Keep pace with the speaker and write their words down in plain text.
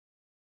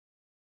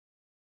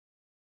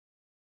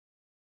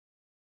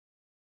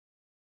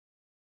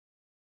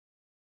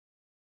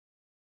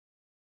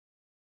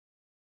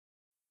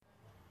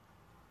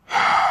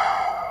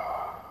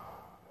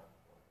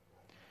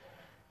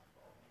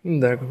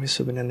Indago-me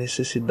sobre a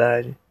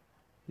necessidade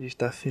de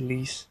estar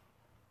feliz,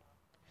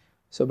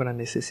 sobre a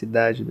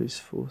necessidade do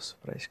esforço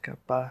para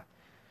escapar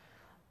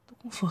do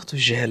conforto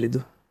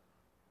gélido,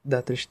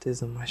 da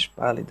tristeza mais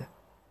pálida.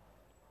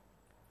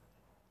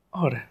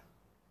 Ora,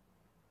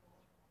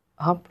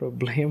 há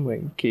problema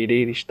em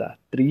querer estar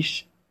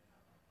triste?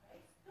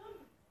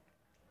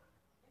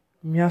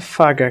 Me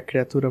afaga a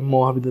criatura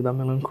mórbida da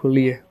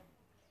melancolia,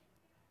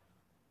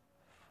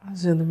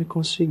 fazendo-me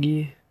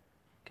conseguir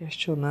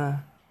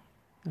questionar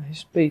a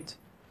respeito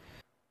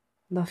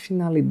da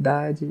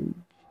finalidade de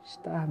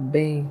estar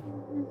bem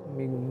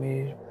comigo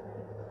mesmo.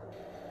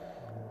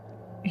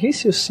 E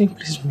se eu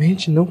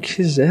simplesmente não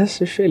quiser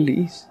ser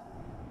feliz?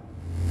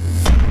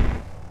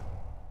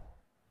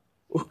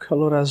 O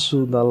calor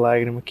azul da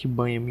lágrima que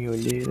banha minha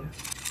olheira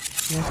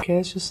me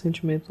aquece o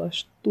sentimento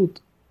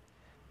astuto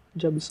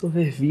de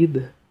absorver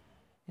vida,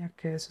 me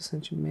aquece o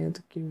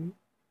sentimento que,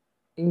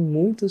 em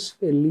muitos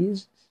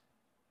felizes,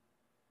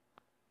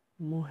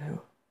 morreu.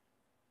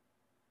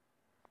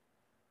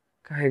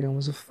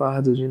 Carregamos o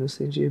fardo de nos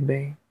sentir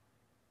bem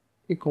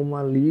e, como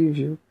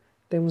alívio,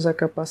 temos a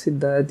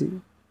capacidade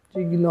de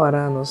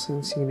ignorar nossa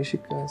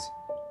insignificância.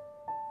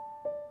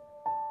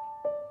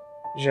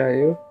 Já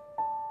eu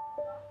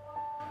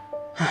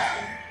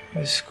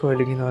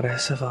escolho ignorar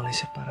essa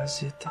valência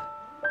parasita.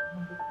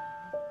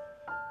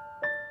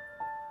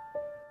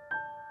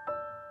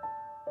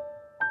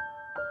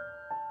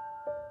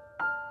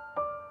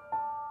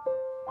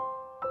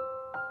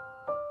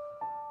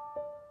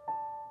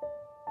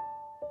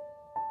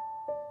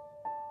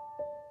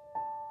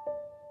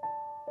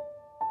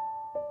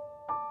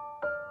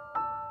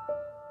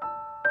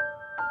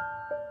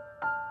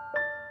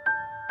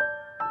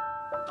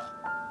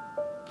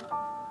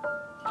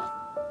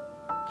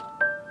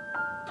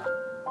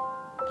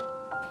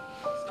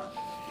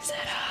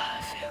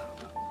 Miserável,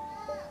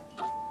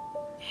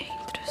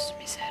 entre os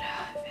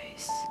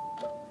miseráveis,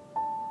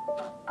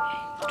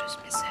 entre os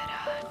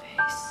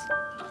miseráveis,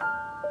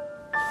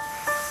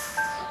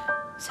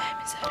 ser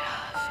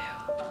miserável.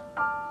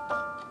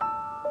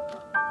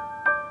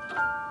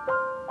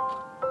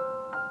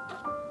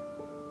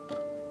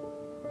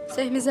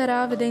 Ser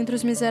miserável dentre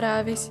os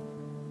miseráveis.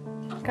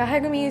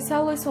 Carrego minhas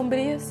células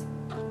sombrias,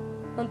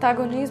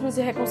 antagonismos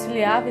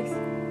irreconciliáveis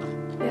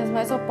e as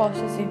mais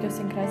opostas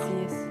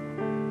idiosincrasias.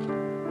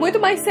 Muito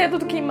mais cedo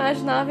do que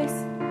imagináveis,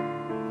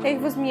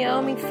 rei-vos minha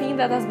alma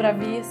infinda das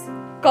bravias,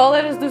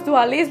 cóleras dos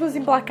dualismos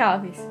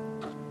implacáveis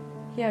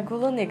e a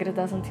gula negra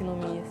das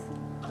antinomias.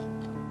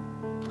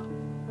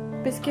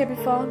 Pesquei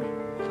biforme,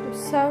 o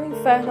céu e o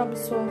inferno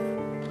absorvo,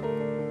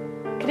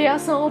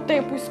 criação ao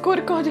tempo escuro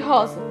e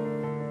cor-de-rosa,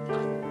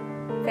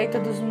 feita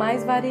dos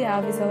mais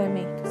variáveis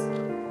elementos.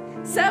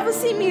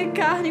 Serva-se em minha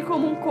carne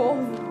como um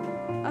corvo,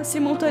 a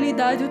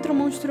simultaneidade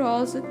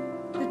ultramonstruosa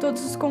de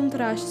todos os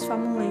contrastes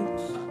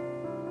famulentos.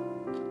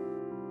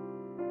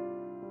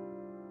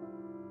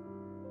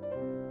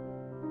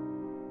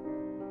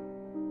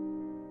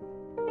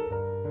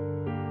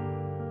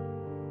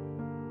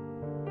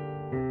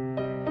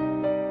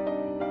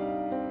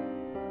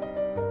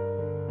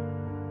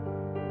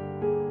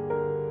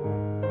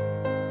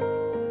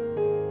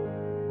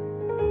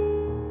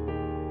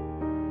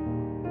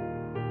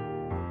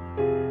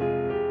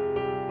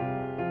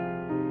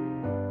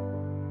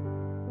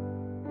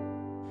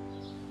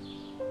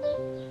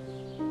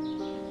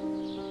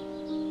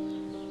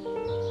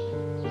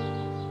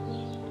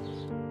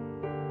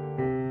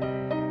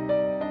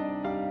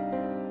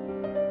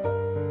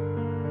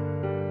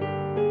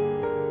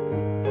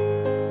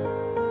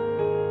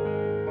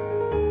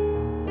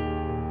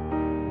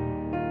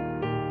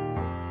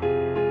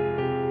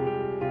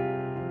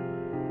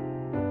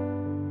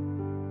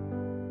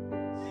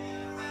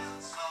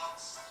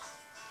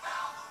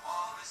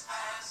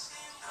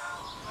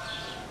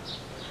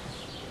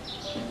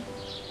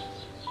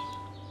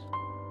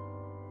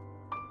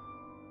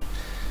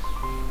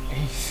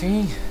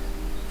 Enfim,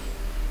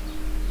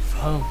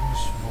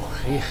 vamos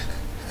morrer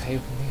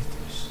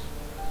reunidos.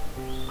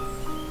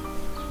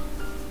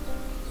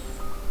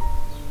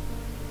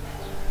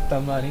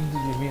 Tamarindo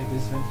de minha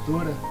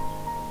desventura,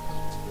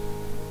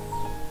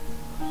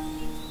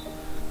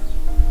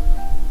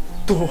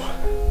 tu,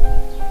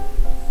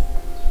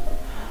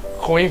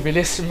 com o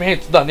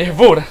envelhecimento da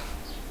nervura,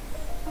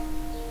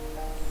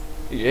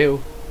 e eu,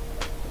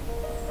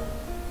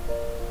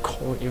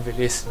 com o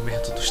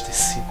envelhecimento dos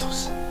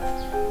tecidos.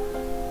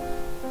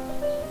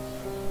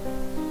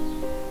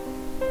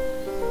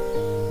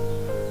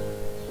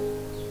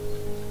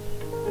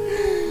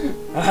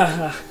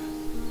 Ah,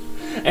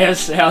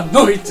 essa é a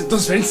noite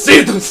dos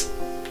vencidos!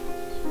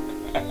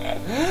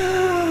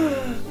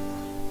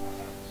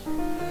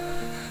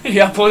 E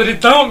a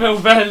podridão, meu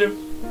velho!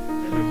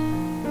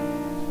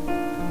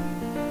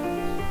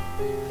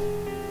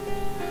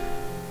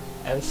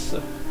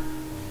 Essa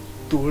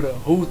dura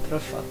ultra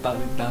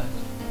fatalidade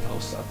da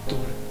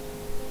ossatura,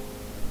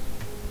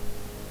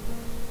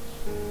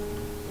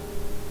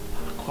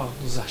 a qual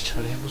nos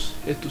acharemos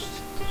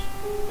reduzidos.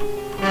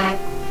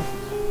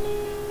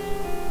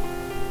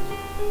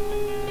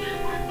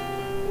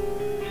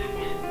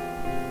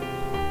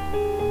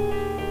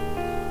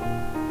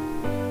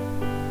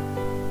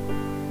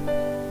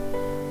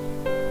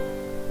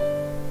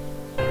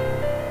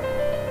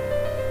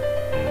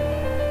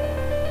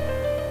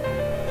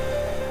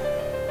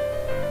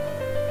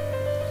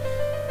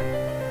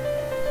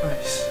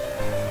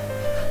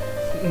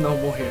 não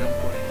morrerão,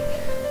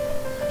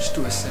 porém, as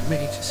tuas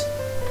sementes.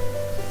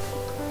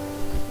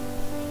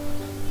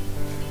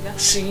 E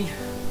assim,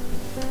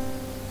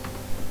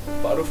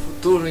 para o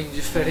futuro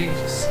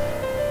indiferentes,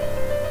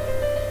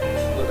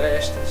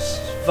 florestas,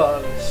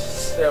 vales,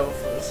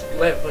 selvas,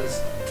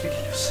 glebas,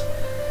 trilhos.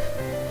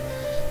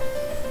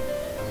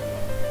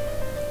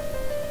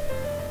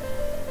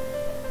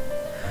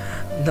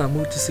 Na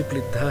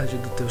multiplicidade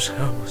dos teus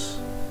ramos,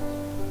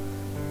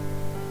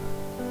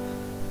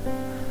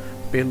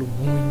 pelo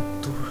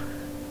muito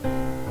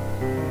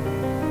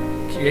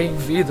que em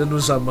vida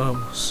nos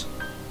amamos,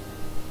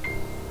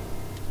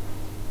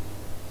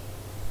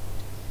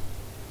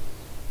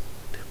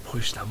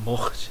 depois da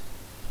morte,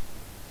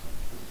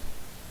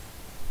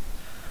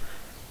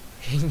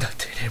 ainda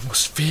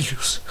teremos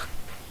filhos.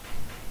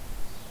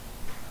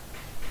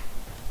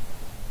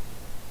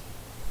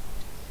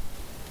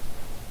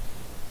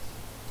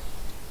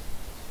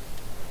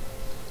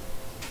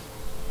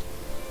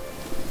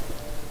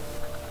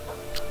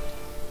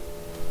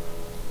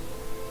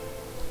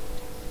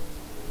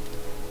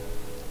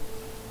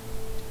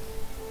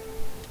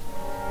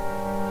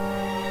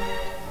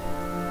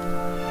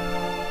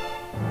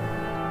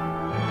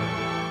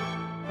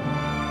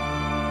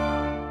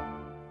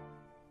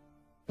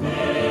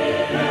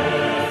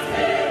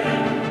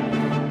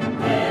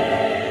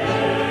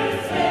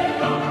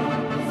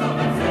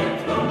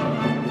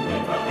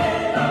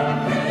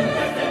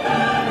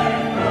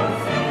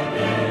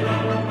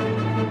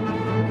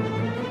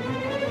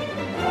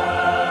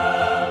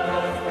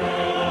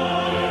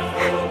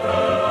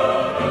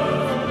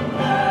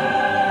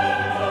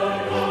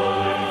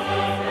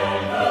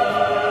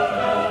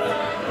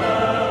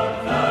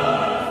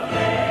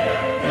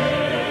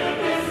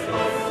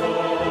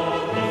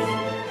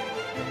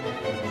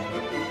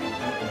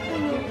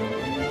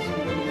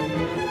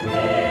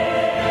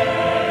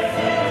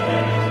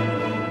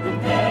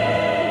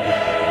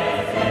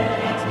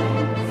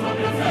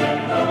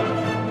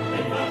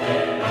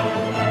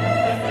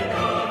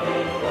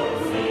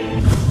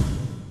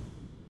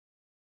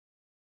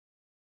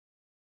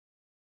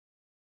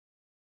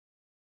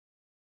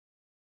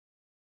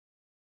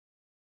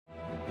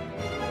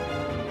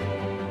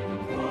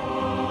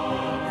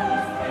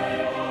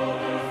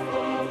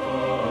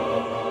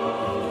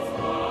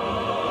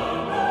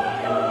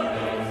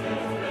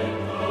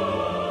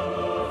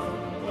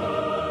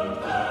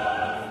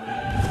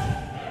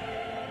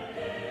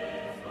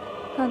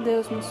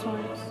 Adeus, meus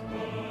sonhos.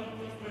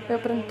 Eu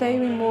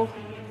pranteio e morro.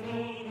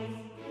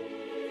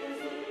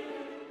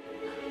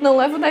 Não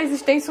levo da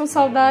existência uma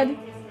saudade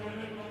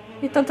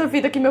e tanta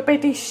vida que meu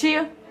peito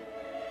enchia.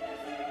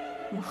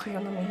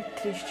 Morreu na minha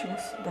triste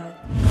mocidade.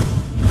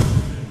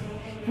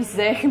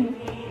 Misérrimo.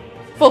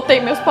 Voltei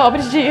meus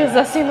pobres dias,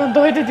 assim na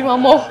doida de um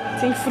amor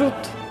sem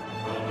fruto.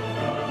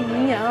 E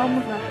minha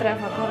alma na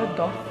treva agora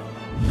dorme.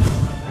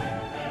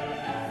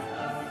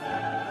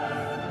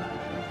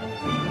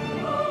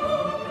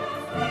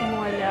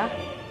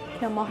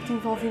 Que a morte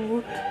envolve em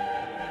luto.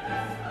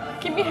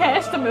 Que me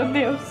resta, meu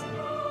Deus?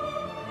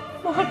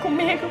 Morra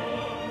comigo,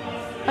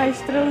 a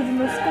estrela de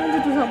meus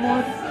cândidos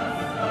amores.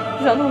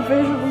 Já não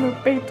vejo no meu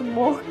peito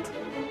morto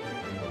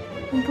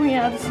um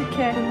punhado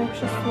sequer de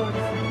murchas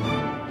flores.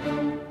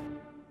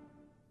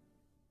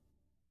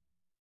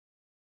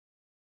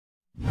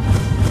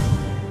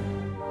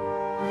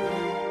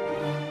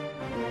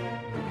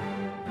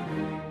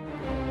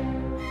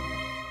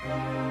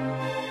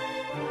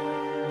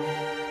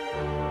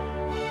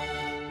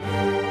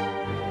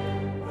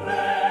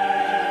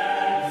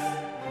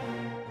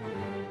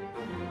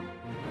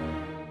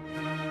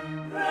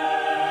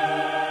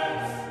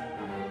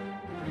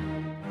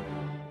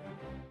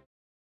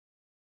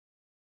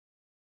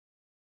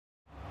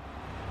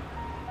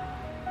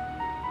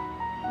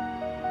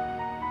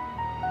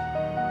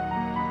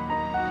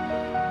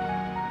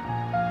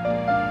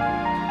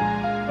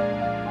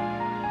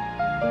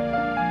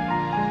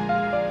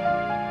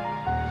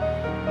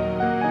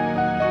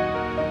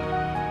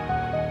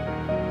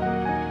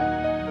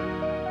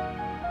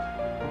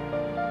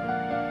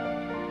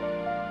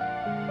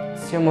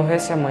 Se eu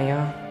morresse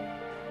amanhã,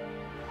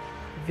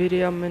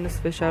 viria ao menos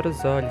fechar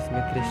os olhos,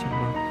 minha triste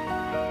irmã.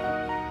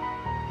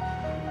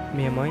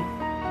 Minha mãe,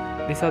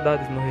 de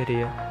saudades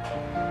morreria.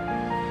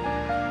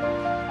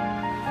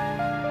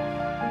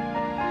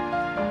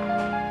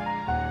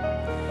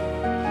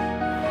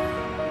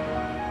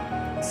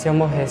 Se eu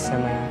morresse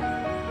amanhã,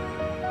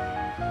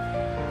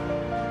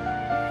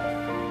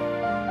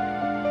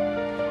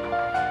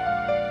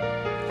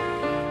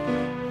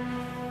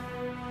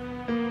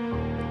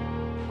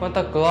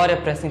 quanta glória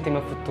pressente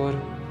meu futuro,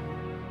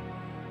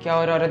 que a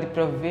aurora de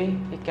provir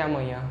e que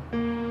amanhã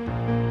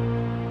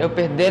eu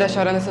perdera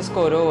chorando essas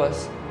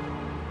coroas,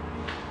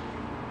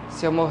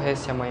 se eu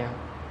morresse amanhã.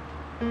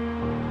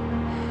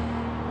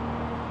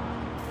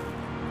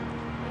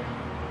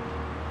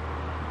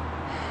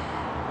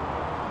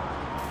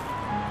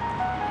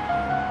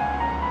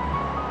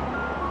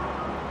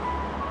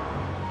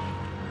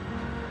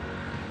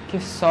 Que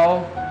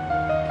sol,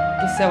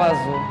 que céu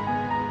azul,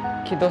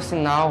 que doce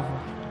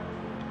nalva,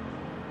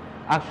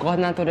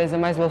 acorda a natureza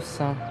mais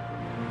louçã.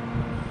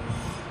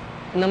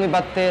 Não me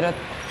batera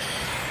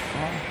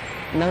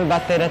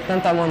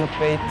tanto amor no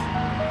peito,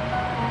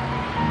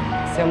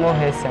 se eu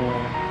morresse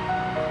amanhã.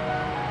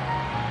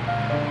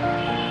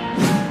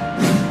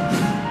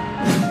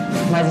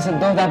 Mas essa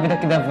dor da vida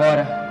que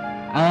devora,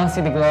 a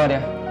ânsia de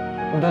glória,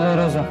 o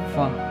doloroso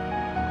afã.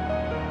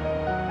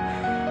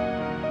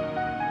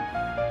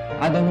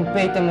 A dor no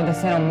peito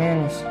emudecer ao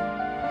menos,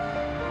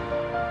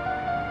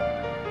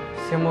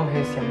 se eu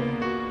morresse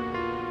amanhã.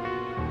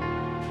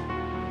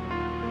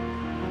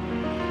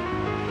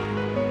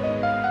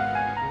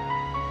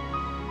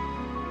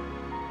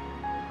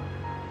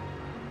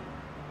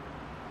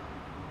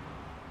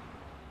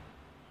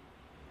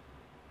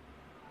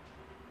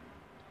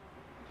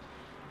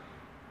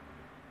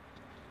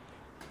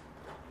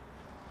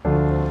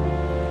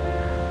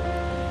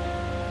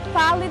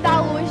 Pálida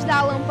a luz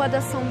da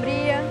lâmpada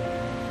sombria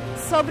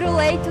sobre o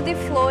leito de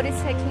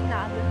flores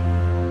reclinada,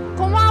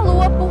 como a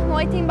lua por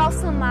noite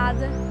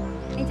embalsamada,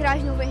 entre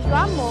as nuvens do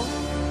amor,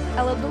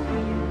 ela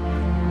dormia.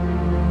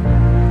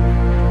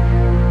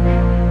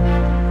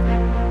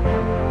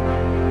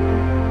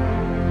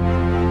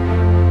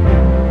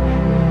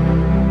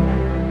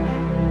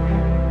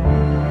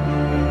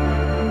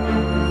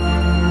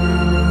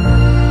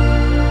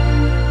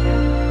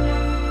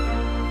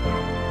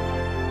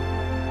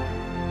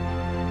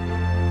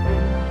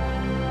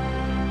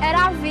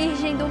 Era a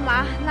virgem do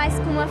mar na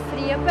escuma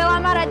fria, pela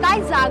maré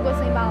das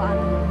águas embalada.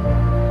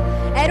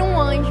 Era um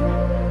anjo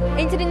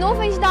entre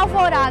nuvens da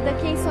alvorada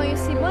que em sonhos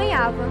se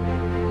banhava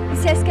e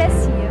se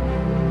esquecia.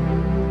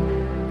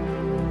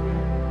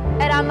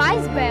 Era a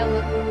mais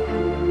bela,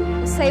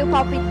 o seio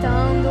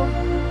palpitando,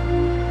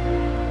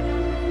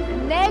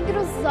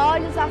 negros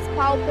olhos, as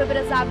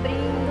pálpebras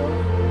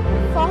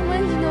abrindo,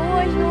 formas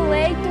nuas no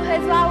leito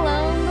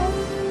resvalando.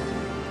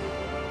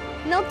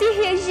 Não te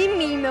rias de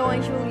mim, meu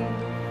anjo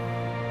lindo.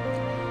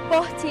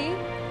 Por ti,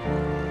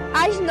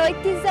 as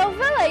noites eu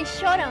velei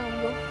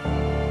chorando.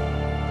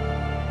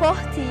 Por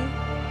ti,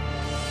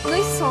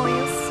 nos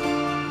sonhos,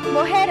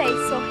 morrerei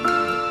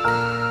sorrindo.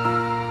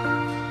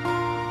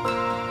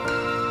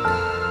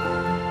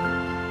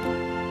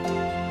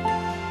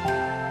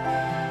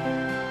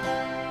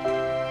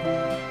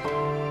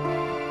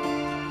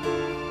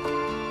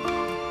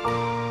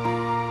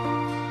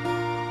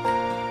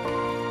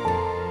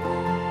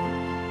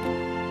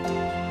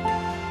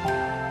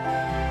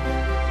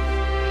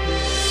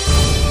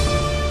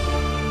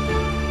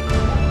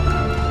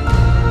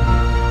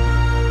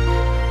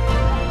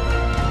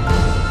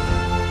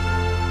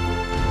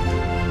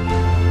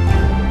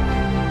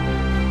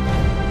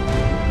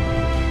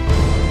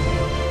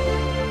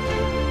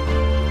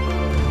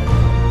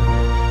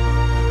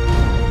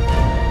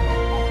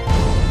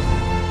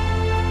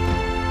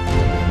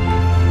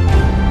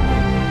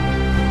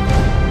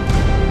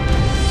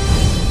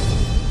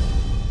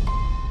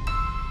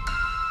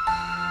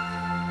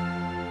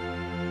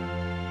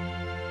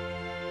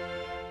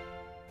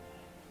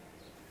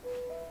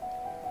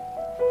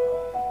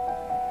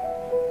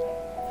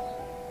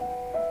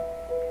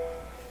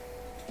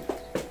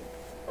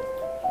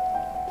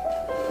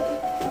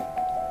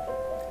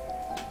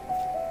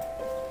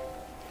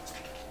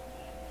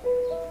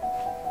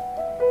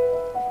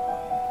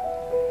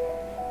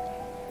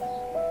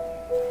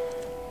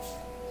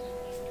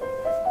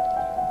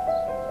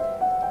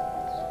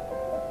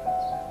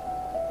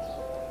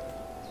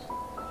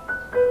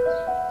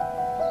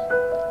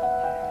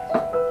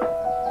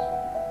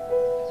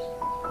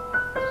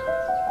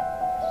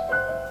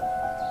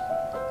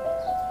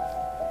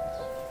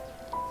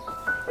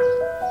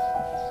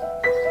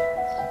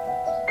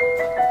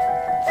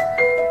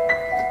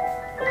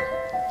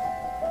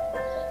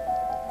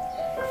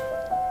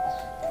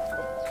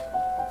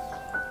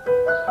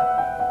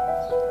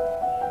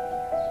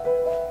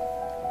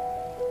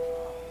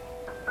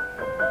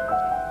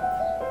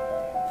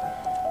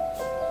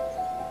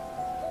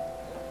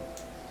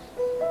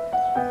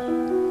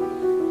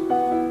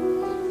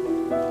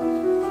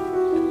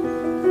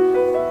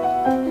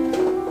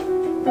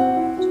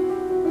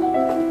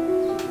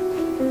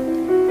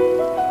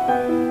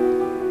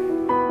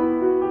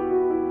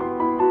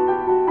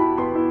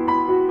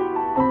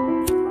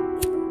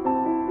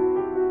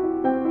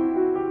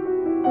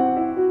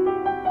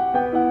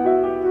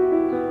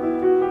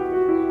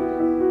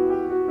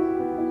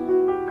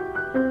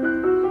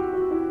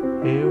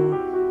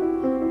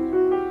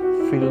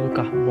 filho do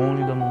carbono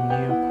e do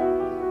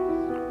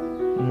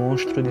amoníaco,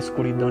 monstro de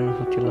escuridão e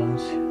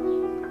rutilância.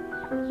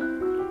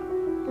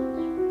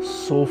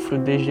 Sofro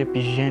desde a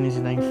epigênese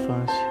da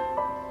infância,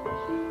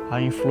 a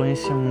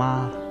influência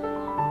má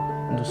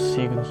dos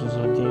signos do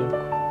zodíaco,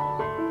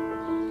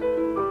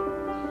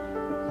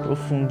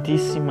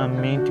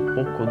 profundissimamente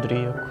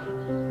hipocondríaco.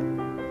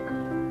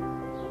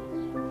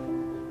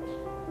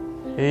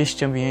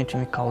 Este ambiente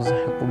me causa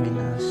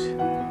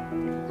repugnância.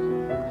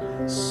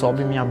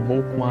 Sobe minha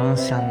boca uma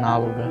ânsia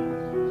análoga,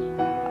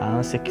 a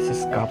ânsia que se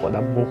escapa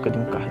da boca de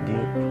um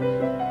cardíaco.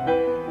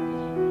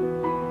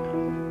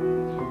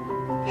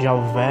 Já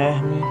o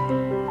verme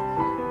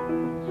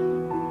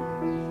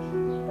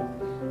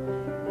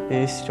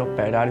este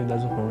operário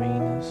das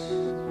ruínas,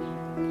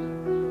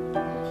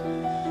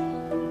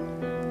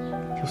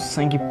 que o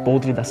sangue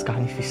podre das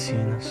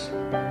carnificinas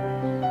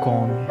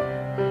come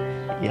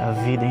e a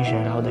vida em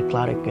geral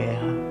declara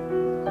guerra.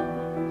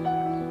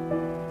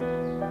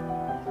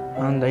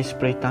 Anda a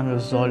espreitar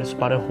meus olhos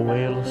para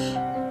roê-los.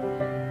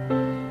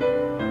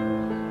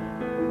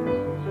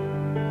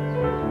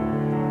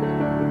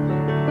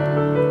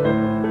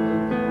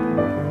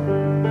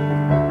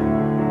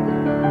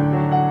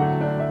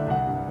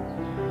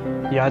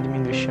 E há de me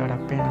deixar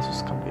apenas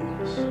os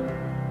cabelos,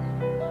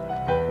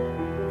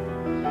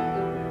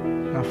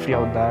 na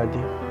frialdade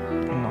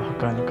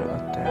inorgânica da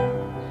terra.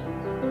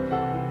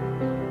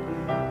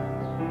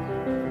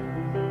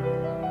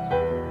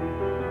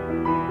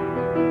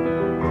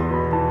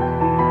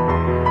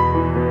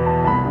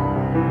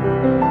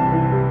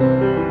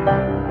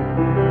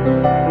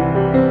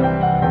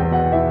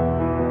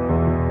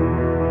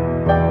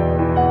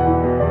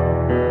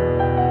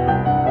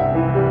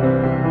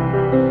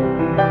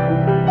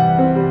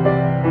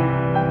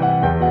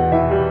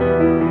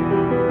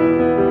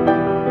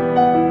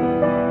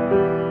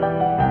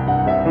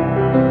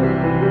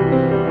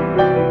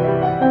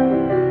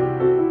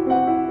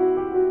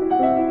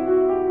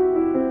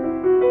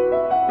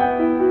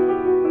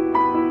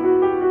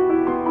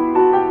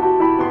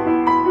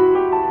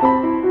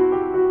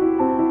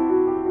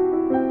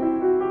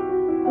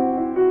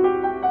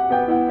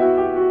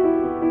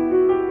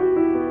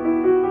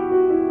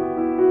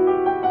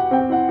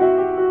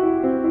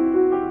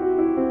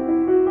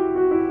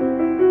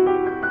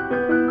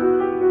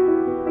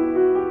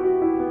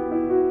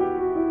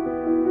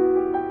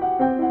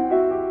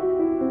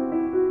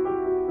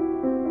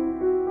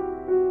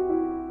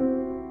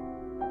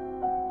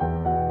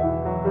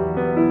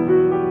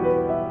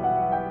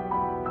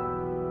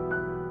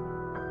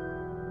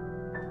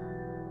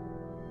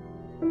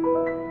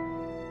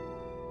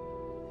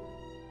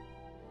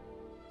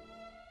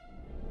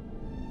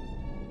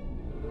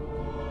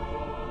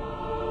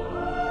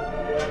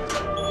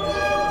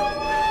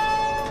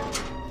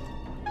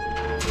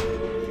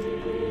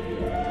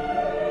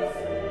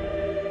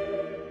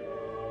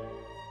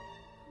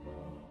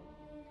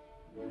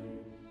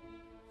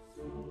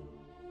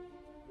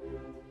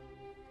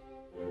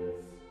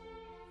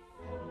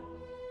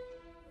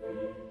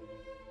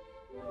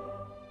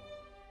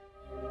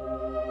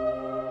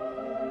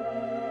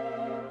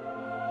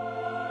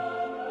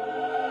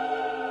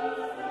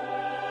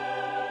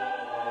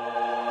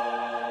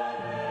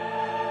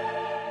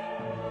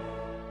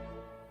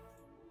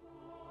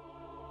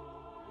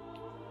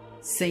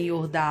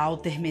 Senhor da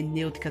alta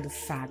hermenêutica do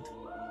fado,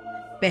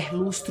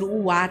 perlustro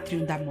o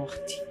átrio da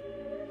morte,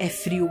 é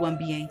frio o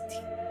ambiente,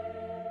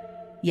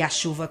 e a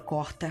chuva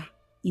corta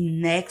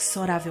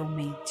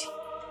inexoravelmente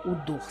o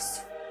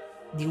dorso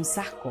de um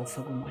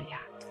sarcófago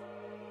molhado.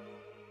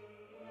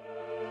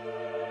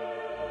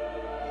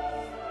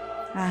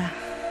 Ah,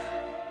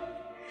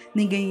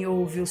 ninguém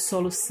ouve o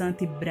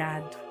soluçante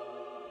brado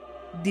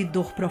de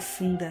dor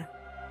profunda,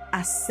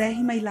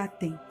 acérrima e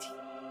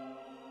latente,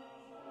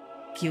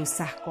 que o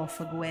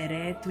sarcófago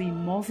ereto e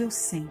imóvel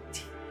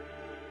sente,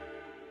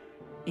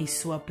 em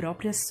sua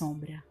própria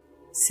sombra,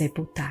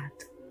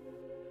 sepultado.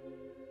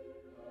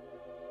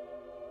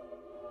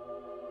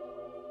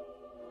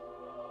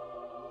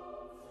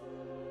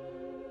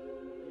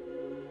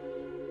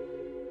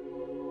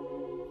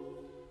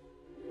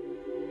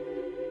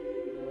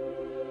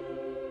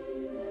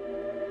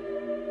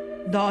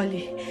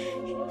 Dolly,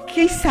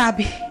 quem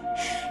sabe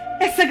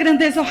essa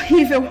grandeza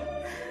horrível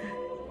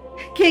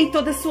que em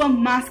toda sua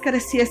máscara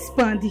se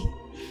expande,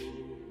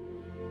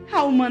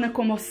 a humana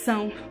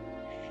comoção,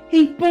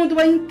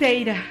 impondo-a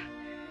inteira.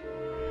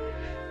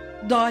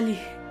 Dolly,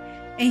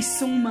 em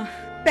suma,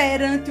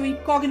 perante o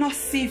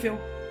incognoscível,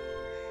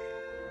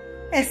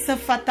 essa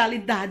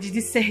fatalidade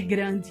de ser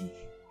grande,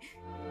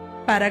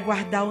 para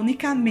guardar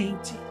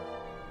unicamente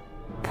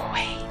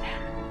poeira.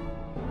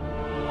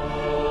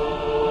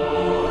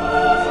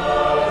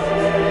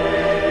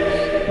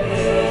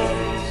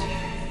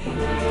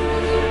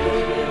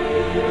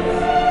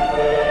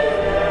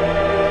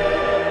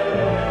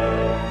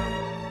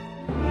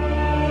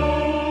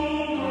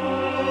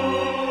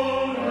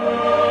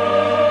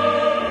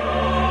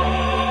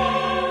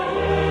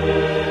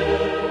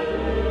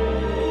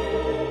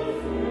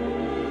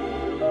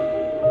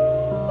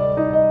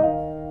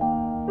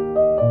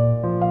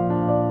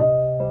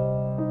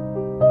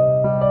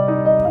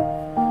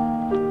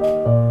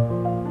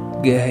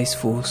 Guerra é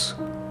esforço,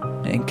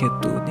 é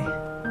inquietude,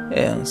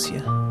 é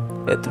ânsia,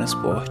 é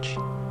transporte.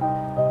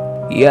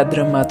 E a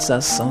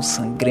dramatização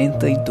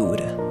sangrenta e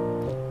dura,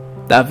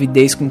 da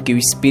avidez com que o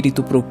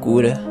espírito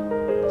procura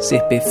ser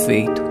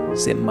perfeito,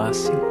 ser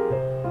máximo,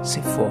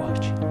 ser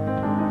forte.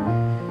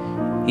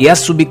 E a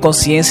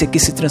subconsciência que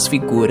se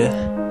transfigura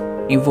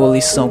em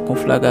volição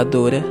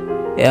conflagradora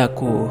é a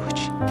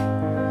coorte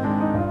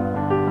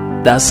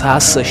das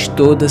raças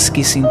todas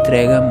que se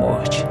entrega à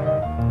morte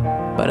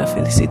para a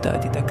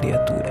felicidade da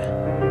criatura.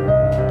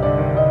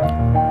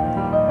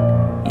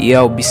 E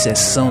a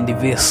obsessão de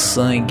ver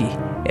sangue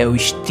é o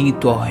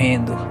instinto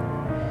horrendo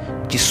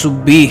de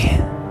subir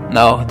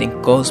na ordem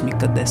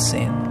cósmica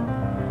descendo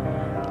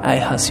a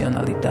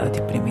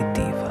irracionalidade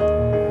primitiva.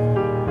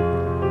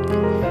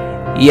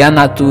 E a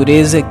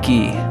natureza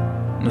que,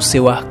 no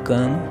seu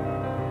arcano,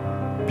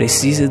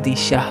 precisa de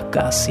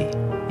encharcar-se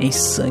em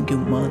sangue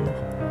humano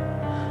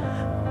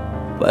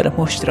para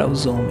mostrar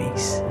aos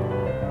homens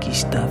que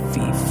está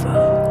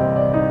viva.